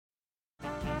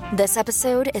This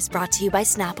episode is brought to you by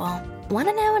Snapple. Want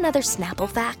to know another Snapple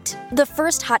fact? The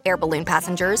first hot air balloon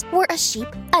passengers were a sheep,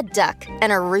 a duck,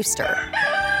 and a rooster.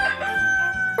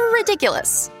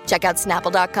 Ridiculous. Check out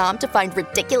Snapple.com to find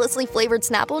ridiculously flavored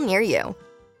Snapple near you.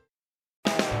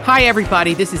 Hi,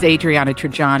 everybody. This is Adriana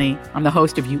Trajani. I'm the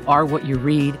host of You Are What You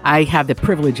Read. I have the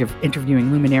privilege of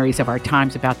interviewing luminaries of our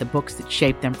times about the books that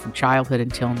shaped them from childhood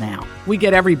until now. We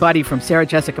get everybody from Sarah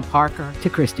Jessica Parker to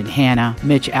Kristen Hanna,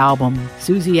 Mitch Albom,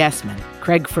 Susie Essman,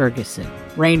 Craig Ferguson,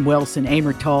 Rainn Wilson,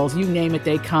 Amor Tolls, you name it,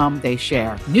 they come, they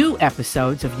share. New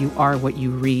episodes of You Are What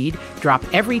You Read drop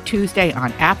every Tuesday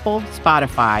on Apple,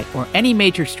 Spotify, or any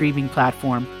major streaming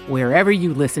platform wherever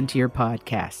you listen to your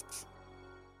podcasts.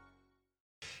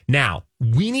 Now,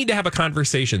 we need to have a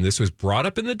conversation. This was brought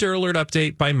up in the Dirt Alert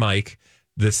update by Mike.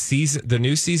 The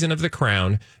new season of The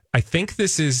Crown. I think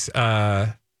this is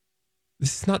not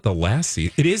the last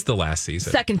season. It is the last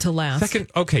season. Second to last.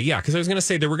 Okay, yeah, because I was going to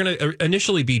say there were going to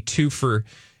initially be 2 for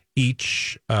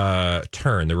each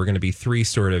turn. There were going to be 3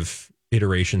 sort of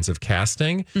iterations of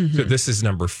casting. Mm-hmm. So this is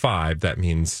number 5. That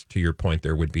means, to your point,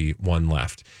 there would be 1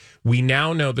 left. We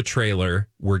now know the trailer.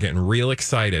 We're getting real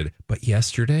excited. But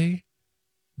yesterday,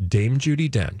 Dame Judi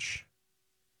Dench,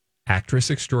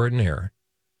 actress extraordinaire,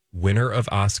 winner of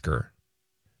Oscar,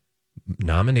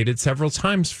 nominated several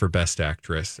times for Best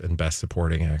Actress and Best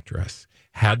Supporting Actress,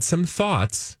 had some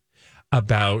thoughts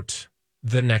about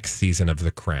the next season of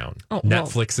The Crown.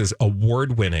 Netflix's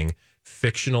award-winning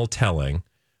fictional telling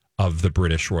of the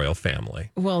British royal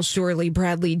family. Well, surely,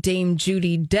 Bradley, Dame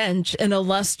Judi Dench, an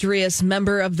illustrious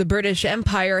member of the British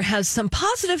Empire, has some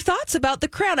positive thoughts about The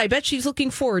Crown. I bet she's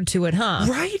looking forward to it, huh?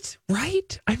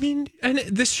 Right. I mean, and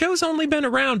this show's only been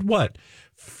around,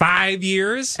 5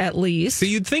 years? At least. So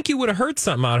you'd think you would have heard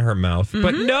something out of her mouth,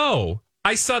 but no.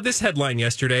 I saw this headline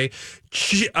yesterday.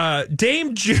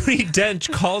 Dame Judi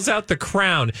Dench calls out The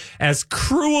Crown as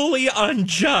cruelly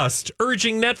unjust,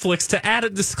 urging Netflix to add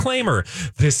a disclaimer.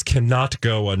 This cannot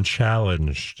go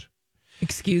unchallenged.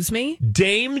 Excuse me?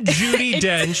 Dame Judi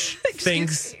Dench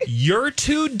thinks you're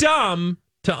too dumb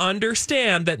to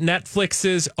understand that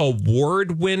Netflix's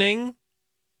award-winning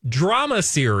drama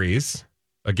series,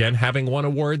 again, having won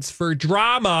awards for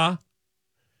drama,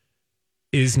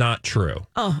 is not true.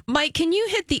 Oh, Mike, can you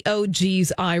hit the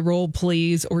OG's eye roll,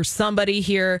 please? Or somebody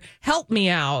here, help me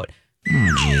out.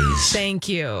 Jeez. Thank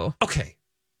you. Okay.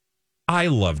 I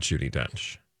love Judi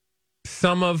Dench.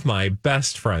 Some of my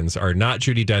best friends are not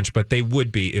Judi Dench, but they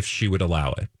would be if she would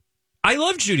allow it. I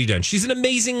love Judi Dench. She's an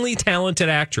amazingly talented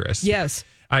actress. Yes.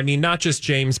 I mean, not just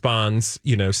James Bond's,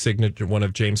 signature, one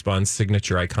of James Bond's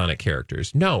signature iconic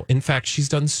characters. No, in fact, she's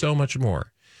done so much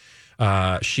more.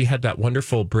 She had that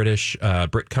wonderful British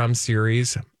Britcom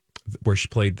series where she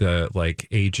played the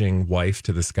aging wife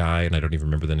to this guy, and I don't even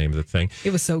remember the name of the thing.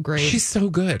 It was so great. She's so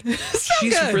good.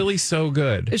 She's really so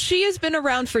good. She has been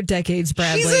around for decades,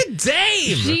 Bradley. She's a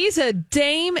dame. She's a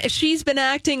dame. She's been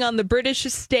acting on the British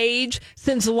stage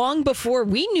since long before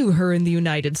we knew her in the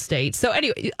United States. So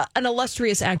anyway, an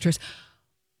illustrious actress.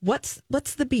 What's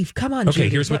the beef? Come on, Okay, Judy.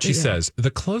 here's what she says.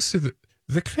 The closer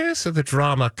the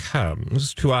drama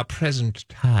comes to our present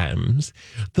times,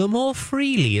 the more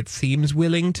freely it seems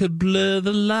willing to blur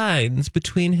the lines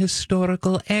between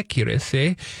historical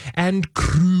accuracy and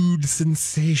crude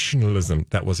sensationalism.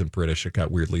 That wasn't British. It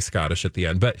got weirdly Scottish at the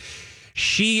end. But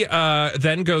she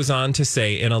then goes on to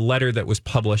say in a letter that was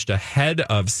published ahead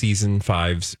of season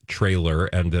 5's trailer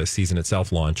and the season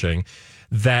itself launching,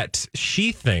 that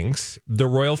she thinks the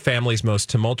royal family's most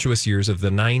tumultuous years of the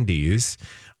 90s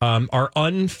are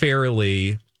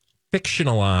unfairly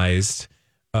fictionalized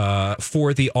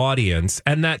for the audience,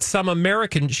 and that some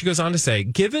American, she goes on to say,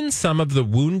 given some of the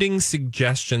wounding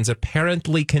suggestions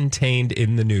apparently contained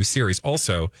in the new series,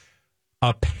 also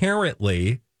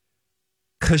apparently,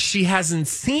 because she hasn't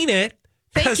seen it,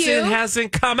 because it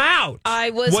hasn't come out. I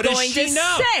was going to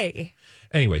say.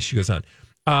 Anyway, she goes on.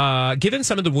 Given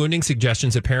some of the wounding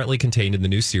suggestions apparently contained in the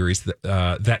new series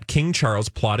that King Charles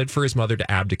plotted for his mother to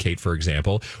abdicate, for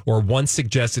example, or once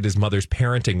suggested his mother's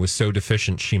parenting was so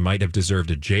deficient she might have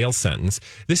deserved a jail sentence,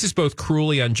 this is both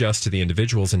cruelly unjust to the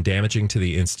individuals and damaging to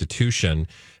the institution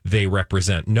they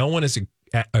represent. No one is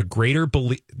a greater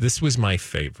believer. This was my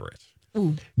favorite.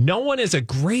 Ooh. No one is a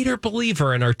greater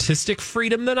believer in artistic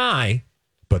freedom than I,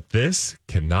 but this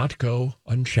cannot go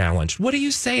unchallenged. What do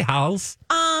you say, Hals?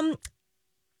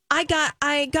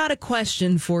 I got a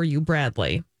question for you,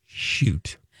 Bradley.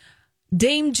 Shoot.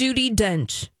 Dame Judi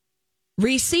Dench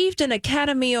received an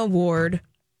Academy Award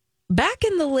back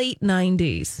in the late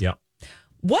 90s. Yep.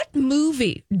 What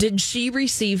movie did she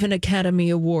receive an Academy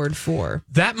Award for?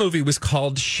 That movie was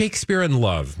called Shakespeare in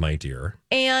Love, my dear.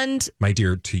 And my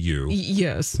dear to you.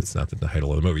 Yes. It's not the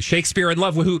title of the movie. Shakespeare in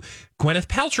Love, who Gwyneth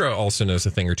Paltrow also knows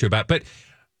a thing or two about. But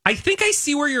I think I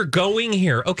see where you're going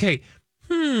here. Okay.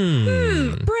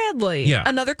 Bradley, Yeah.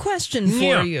 Another question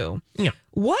for you. Yeah.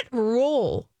 What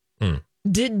role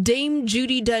did Dame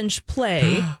Judi Dench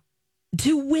play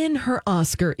to win her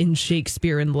Oscar in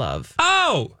Shakespeare in Love?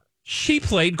 Oh, she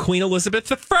played Queen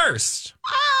Elizabeth I.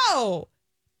 Oh!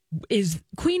 Is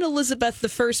Queen Elizabeth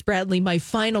I, Bradley, my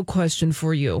final question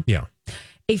for you, Yeah.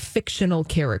 a fictional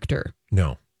character?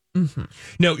 No.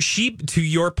 No, she, to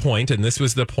your point, and this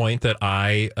was the point that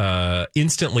I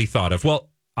instantly thought of. Well,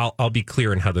 I'll be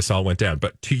clear in how this all went down.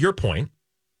 But to your point,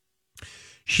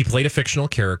 she played a fictional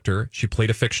character. She played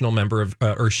a fictional member of,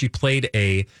 or she played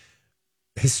a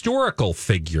historical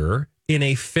figure in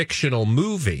a fictional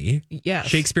movie. Yes.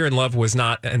 Shakespeare in Love was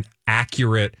not an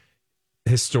accurate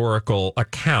historical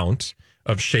account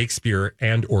of Shakespeare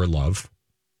and or love,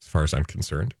 as far as I'm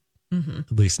concerned.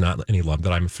 At least not any love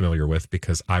that I'm familiar with,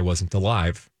 because I wasn't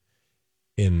alive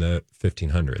in the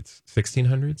 1500s,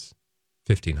 1600s,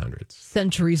 1500s,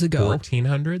 Centuries ago.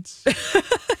 1400s.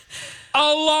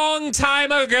 A long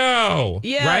time ago.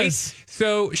 Yes. Right?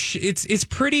 So it's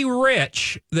pretty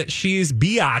rich that she's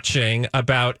biatching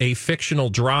about a fictional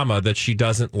drama that she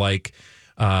doesn't like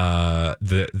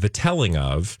the telling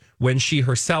of, when she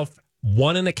herself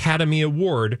won an Academy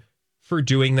Award for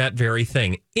doing that very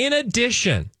thing. In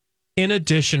addition,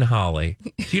 Holly,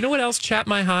 do you know what else chapped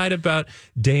my hide about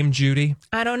Dame Judi?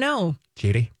 I don't know.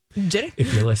 Judy,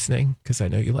 if you're listening, because I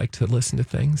know you like to listen to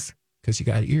things because you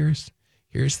got ears.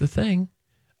 Here's the thing.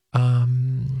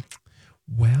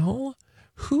 Well,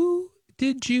 who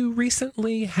did you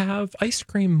recently have ice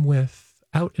cream with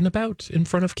out and about in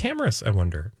front of cameras, I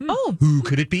wonder? Oh. Who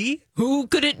could it be? Who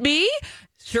could it be?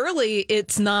 Surely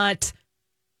it's not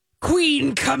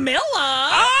Queen Camilla.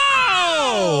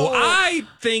 Oh, I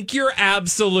think you're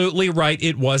absolutely right.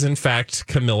 It was, in fact,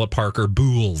 Camilla Parker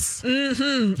Bowles,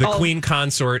 the Queen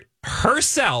consort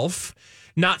herself.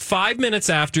 Not 5 minutes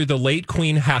after the late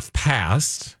Queen hath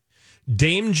passed,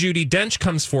 Dame Judi Dench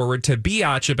comes forward to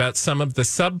biatch about some of the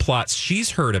subplots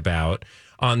she's heard about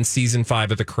on season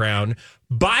 5 of The Crown.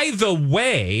 By the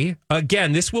way,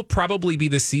 again, this will probably be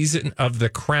the season of The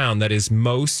Crown that is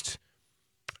most...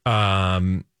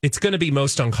 it's going to be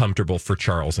most uncomfortable for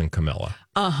Charles and Camilla,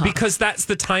 because that's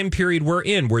the time period we're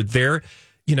in, where their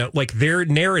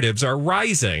narratives are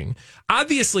rising.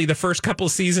 Obviously, the first couple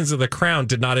seasons of The Crown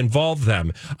did not involve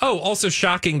them. Oh, also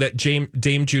shocking that Dame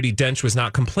Judi Dench was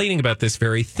not complaining about this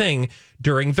very thing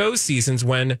during those seasons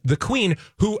when the Queen,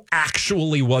 who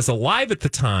actually was alive at the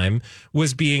time,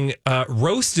 was being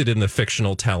roasted in the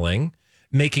fictional telling,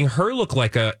 making her look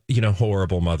like a,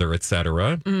 horrible mother,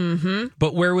 etc.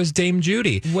 But where was Dame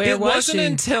Judi? It wasn't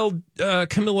until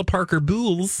Camilla Parker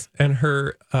Bowles and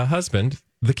her husband,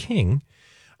 the King,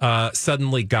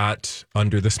 suddenly got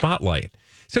under the spotlight.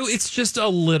 So it's just a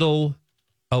little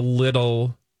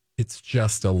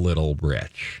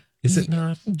rich. Is it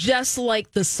not? Just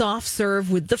like the soft serve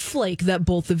with the flake that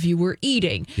both of you were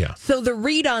eating. Yeah. So the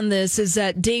read on this is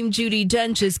that Dame Judi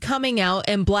Dench is coming out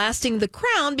and blasting The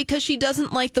Crown because she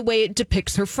doesn't like the way it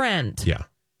depicts her friend. Yeah.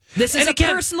 This is And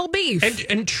personal beef.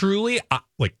 And truly,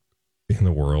 like, in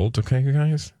the world, okay, you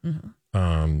guys?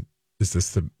 Is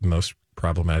this the most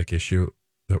problematic issue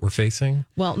that we're facing?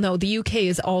 Well, no, the UK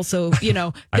is also, they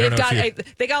got a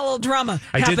little drama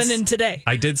happening today.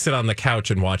 I did sit on the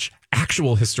couch and watch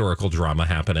actual historical drama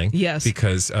happening. Yes.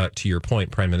 Because, to your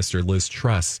point, Prime Minister Liz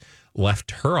Truss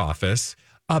left her office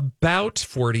about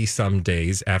 40 some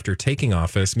days after taking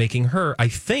office, making her, I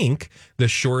think, the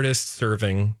shortest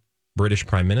serving British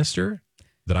Prime Minister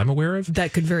that I'm aware of.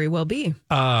 That could very well be.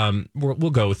 We'll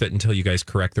go with it until you guys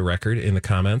correct the record in the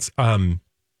comments.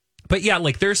 But yeah,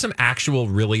 like, there's some actual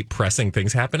really pressing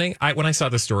things happening. When I saw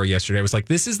the story yesterday, I was like,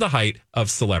 this is the height of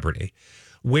celebrity,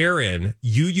 wherein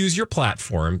you use your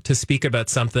platform to speak about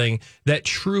something that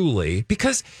truly,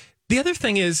 because the other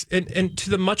thing is, and to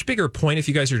the much bigger point, if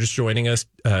you guys are just joining us,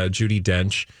 Judi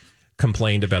Dench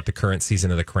complained about the current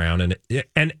season of The Crown,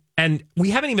 and we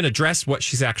haven't even addressed what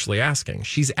she's actually asking.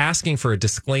 She's asking for a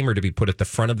disclaimer to be put at the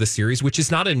front of the series, which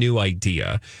is not a new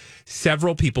idea.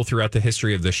 Several people throughout the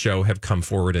history of the show have come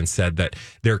forward and said that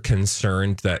they're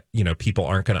concerned that, people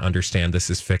aren't going to understand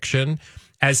this as fiction,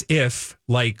 as if,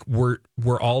 like, we're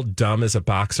all dumb as a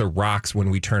box of rocks when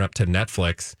we turn up to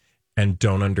Netflix and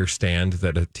don't understand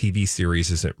that a TV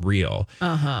series isn't real.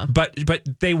 But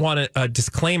they want a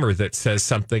disclaimer that says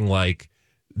something like,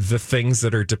 the things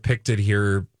that are depicted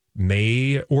here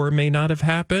may or may not have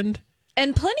happened.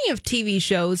 And plenty of TV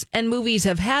shows and movies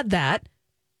have had that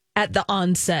at the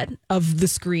onset of the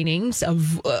screenings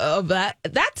of that.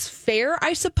 That's fair,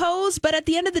 I suppose. But at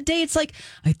the end of the day, it's like,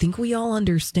 I think we all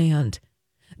understand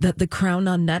that The Crown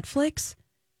on Netflix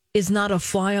is not a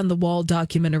fly on the wall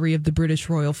documentary of the British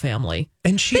royal family.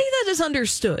 And I think that is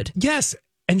understood. Yes.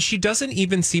 And she doesn't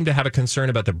even seem to have a concern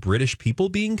about the British people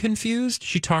being confused.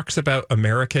 She talks about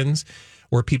Americans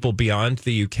or people beyond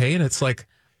the UK. And it's like,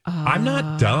 I'm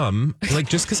not dumb. Like,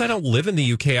 just because I don't live in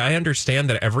the UK, I understand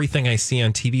that everything I see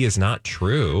on TV is not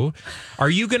true.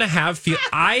 Are you going to have...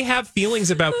 I have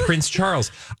feelings about Prince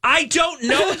Charles. I don't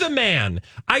know the man.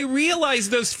 I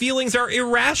realize those feelings are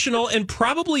irrational and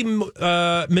probably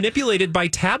manipulated by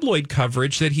tabloid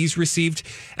coverage that he's received.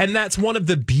 And that's one of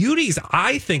the beauties,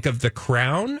 I think, of The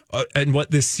Crown and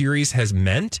what this series has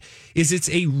meant, is it's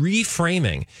a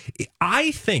reframing.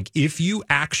 I think if you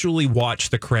actually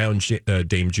watch The Crown,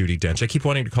 Dame Judi Dench, I keep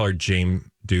wanting to call her Jame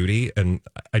Duty, and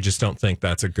I just don't think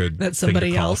that's a good That's somebody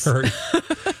thing to call else. her.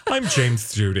 I'm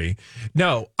James Judy.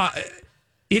 No,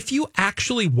 if you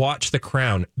actually watch The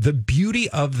Crown, the beauty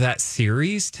of that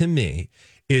series to me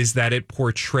is that it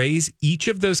portrays each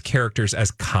of those characters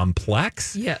as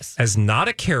complex, Yes. as not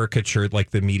a caricature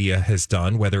like the media has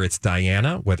done, whether it's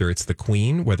Diana, whether it's the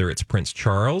Queen, whether it's Prince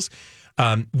Charles.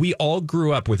 We all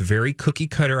grew up with very cookie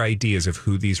cutter ideas of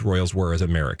who these royals were as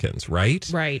Americans, right?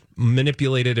 Right.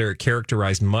 Manipulated or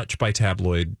characterized much by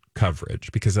tabloid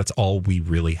coverage because that's all we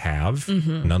really have.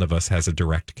 None of us has a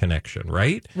direct connection,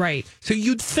 right? Right. So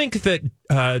you'd think that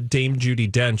Dame Judi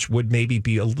Dench would maybe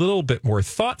be a little bit more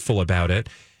thoughtful about it.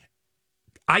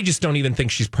 I just don't even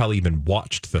think she's probably even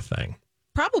watched the thing.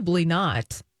 Probably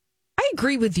not. I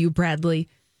agree with you, Bradley.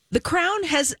 The Crown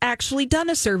has actually done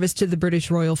a service to the British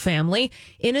royal family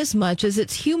in as much as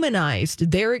it's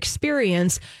humanized their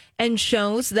experience and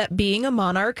shows that being a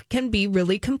monarch can be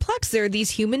really complex. There are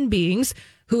these human beings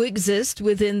who exist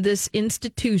within this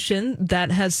institution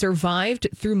that has survived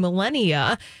through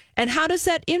millennia. And how does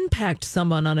that impact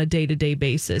someone on a day-to-day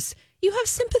basis? You have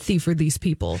sympathy for these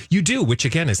people. You do, which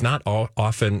again is not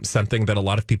often something that a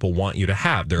lot of people want you to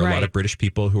have. There are a lot of British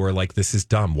people who are like, this is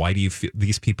dumb. Why do you feel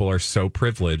these people are so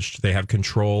privileged? They have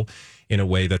control in a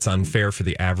way that's unfair for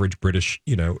the average British,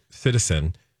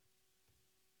 citizen.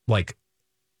 Like,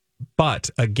 but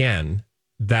again,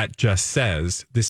 that just says this